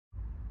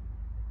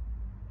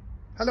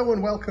Hello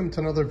and welcome to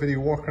another video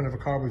walk around of a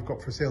car we've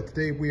got for sale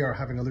today. We are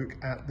having a look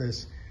at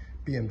this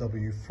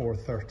BMW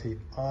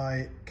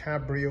 430i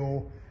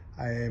Cabrio,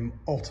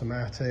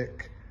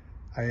 automatic,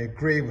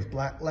 grey with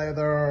black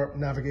leather,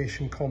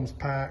 navigation comms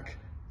pack.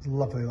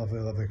 Lovely, lovely,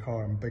 lovely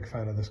car. I'm a big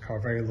fan of this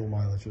car, very low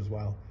mileage as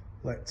well.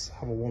 Let's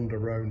have a wander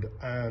around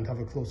and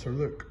have a closer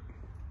look.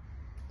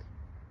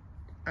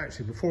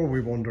 Actually, before we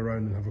wander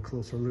around and have a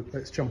closer look,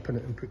 let's jump in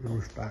it and put the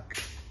roof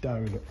back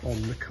down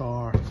on the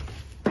car.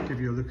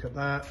 Give you a look at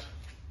that,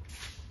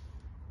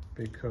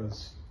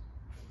 because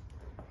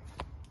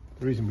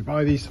the reason we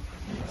buy these is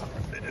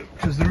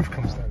because the roof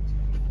comes down.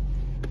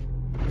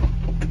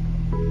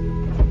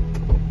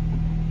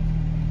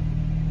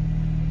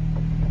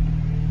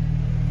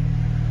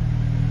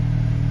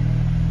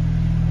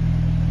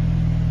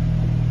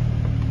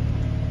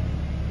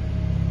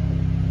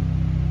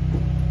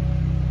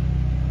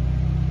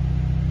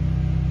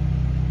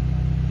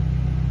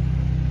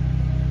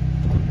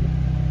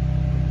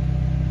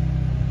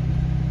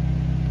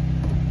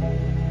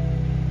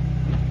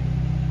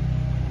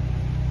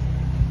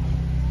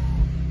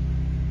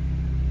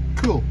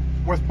 Cool.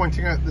 Worth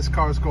pointing out, this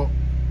car's got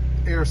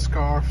air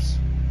scarves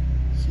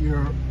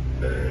here,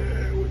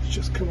 which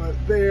just come out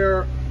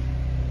there.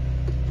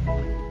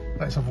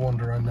 Let's have a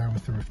wander around now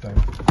with the roof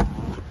down.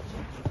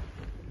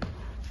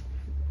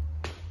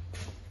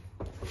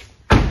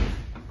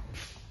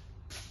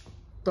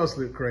 Does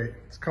look great.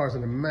 This car's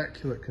in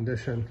immaculate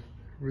condition.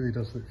 Really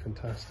does look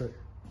fantastic.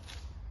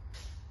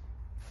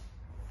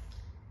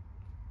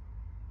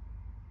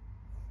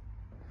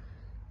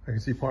 I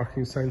can see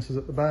parking sensors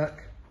at the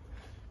back.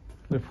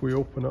 If we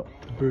open up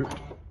the boot,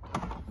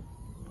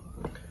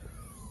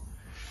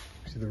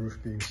 see the roof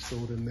being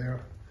stowed in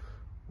there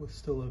with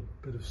still a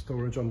bit of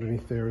storage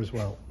underneath there as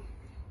well.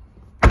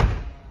 If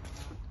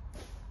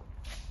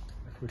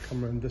we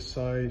come around this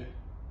side,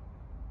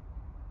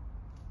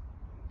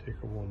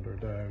 take a wander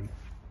down,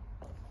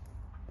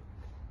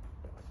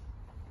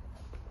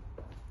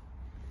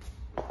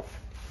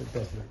 it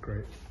does look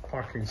great.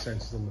 Parking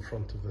sensors on the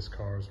front of this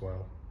car as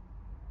well.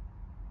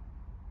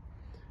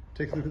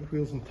 Take a look at the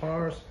wheels and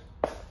tyres.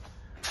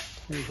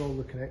 These all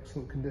look in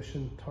excellent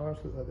condition. Tyres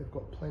look like they've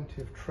got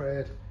plenty of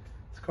tread.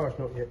 This car's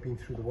not yet been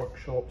through the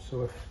workshop,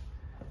 so if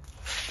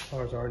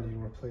tyres aren't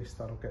being replaced,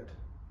 that'll get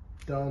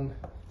done.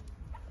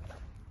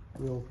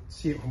 We'll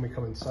see it when we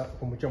come inside,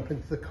 when we jump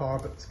into the car,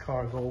 but this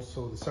car is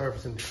also, the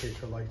service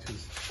indicator light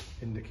is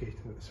indicating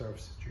that the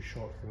service is due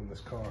shortly on this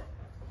car.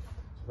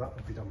 So that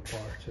will be done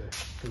prior to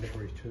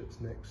delivery to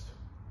its next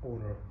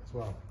owner as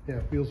well.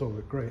 Yeah, wheels all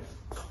look great.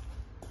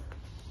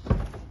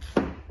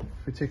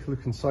 If we take a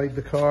look inside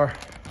the car,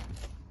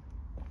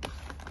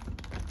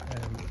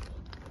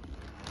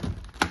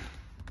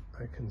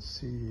 I can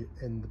see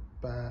in the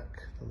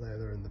back, the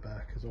leather in the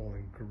back is all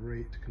in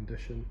great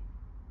condition.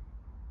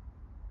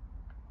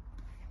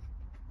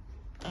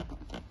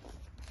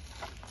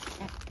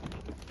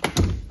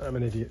 I'm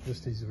an idiot,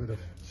 just needs a bit of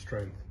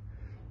strength.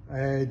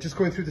 Just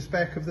going through the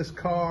spec of this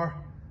car,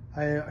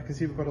 I can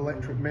see we've got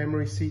electric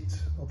memory seats.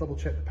 I'll double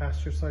check the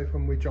passenger side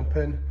when we jump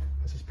in.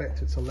 I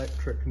suspect it's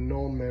electric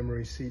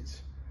non-memory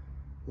seats.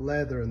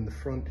 Leather in the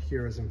front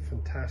here is in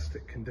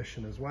fantastic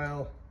condition as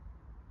well.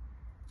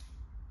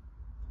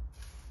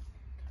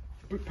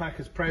 Boot pack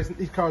is present.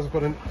 These cars have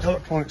got an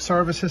electronic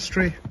service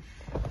history,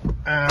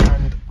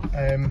 and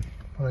when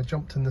I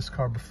jumped in this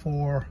car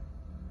before,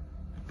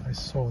 I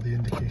saw the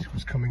indicator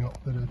was coming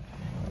up that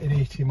in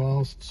 80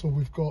 miles. So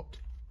we've got,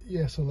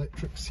 yes,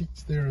 electric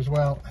seats there as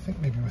well. I think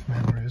maybe with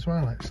memory as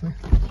well, actually.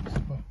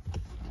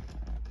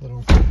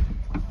 Little,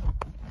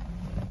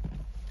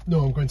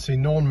 no, I'm going to say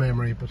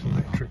non-memory, but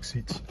electric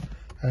seats.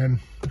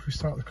 If we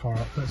start the car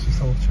up, let's just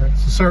double check.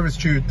 So service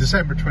due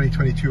December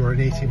 2022 or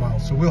in 80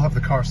 miles. So we'll have the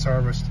car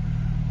serviced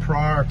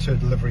prior to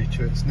delivery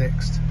to its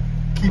next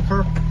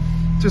keeper.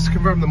 Just to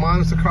confirm the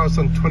miles, the car's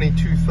done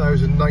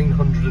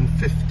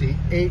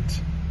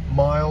 22,958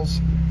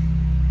 miles.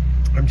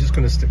 I'm just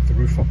going to stick the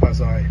roof up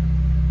as I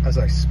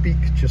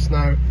speak just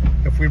now.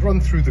 If we run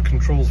through the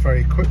controls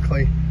very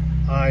quickly,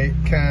 I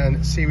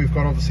can see we've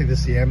got, obviously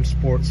this is the M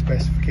Sport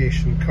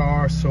specification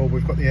car, so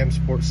we've got the M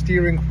Sport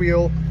steering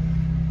wheel,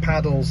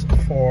 paddles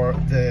for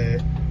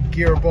the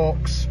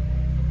gearbox,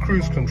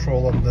 cruise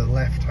control on the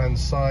left hand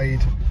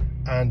side,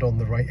 and on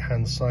the right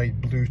hand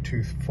side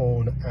Bluetooth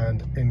phone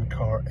and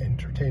in-car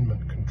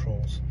entertainment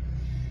controls.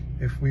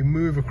 If we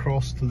move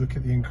across to look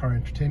at the in-car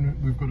entertainment,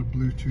 we've got a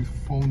Bluetooth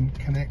phone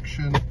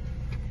connection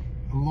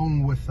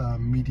along with a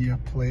media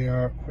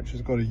player which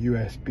has got a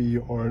USB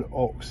or an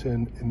aux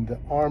in the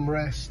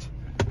armrest.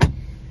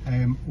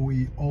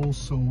 We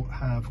also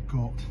have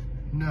got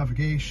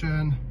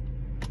navigation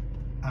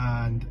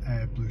and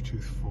a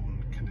Bluetooth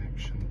phone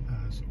connection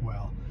as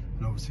well,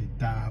 and obviously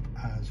DAB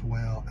as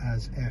well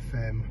as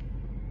FM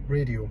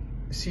radio.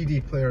 The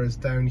CD player is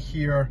down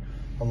here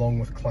along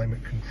with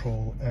climate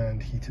control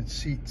and heated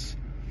seats,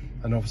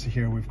 and obviously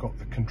here we've got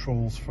the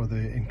controls for the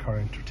in-car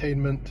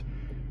entertainment,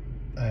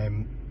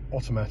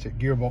 automatic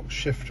gearbox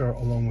shifter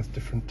along with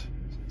different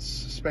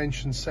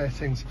suspension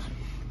settings.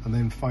 And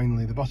then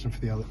finally the button for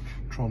the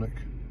electronic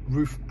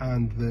roof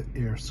and the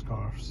air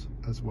scarves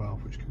as well,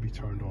 which can be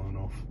turned on and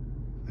off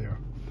there.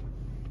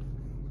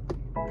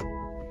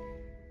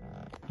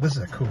 This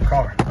is a cool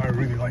car. I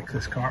really like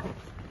this car.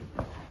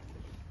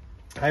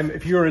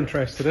 If you're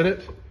interested in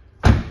it,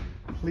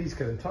 please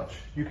get in touch.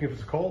 You can give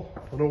us a call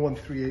on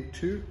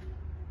 01382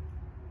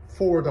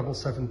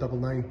 477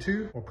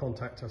 992 or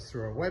contact us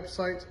through our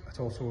website at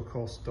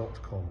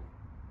autoecosse.com.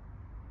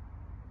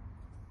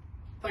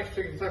 Thanks for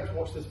taking the time to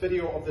watch this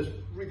video of this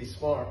really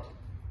smart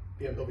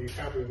BMW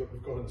Cabrio that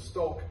we've got in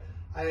stock.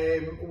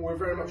 We're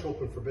very much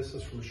open for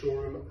business from a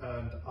showroom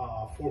and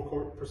a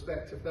forecourt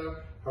perspective now.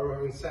 However,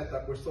 having said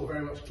that, we're still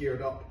very much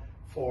geared up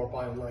for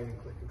buy online and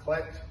click and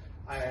collect.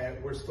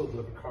 We're still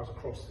delivering cars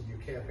across the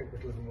UK. I think we're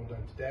delivering one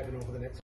down to Devon over the next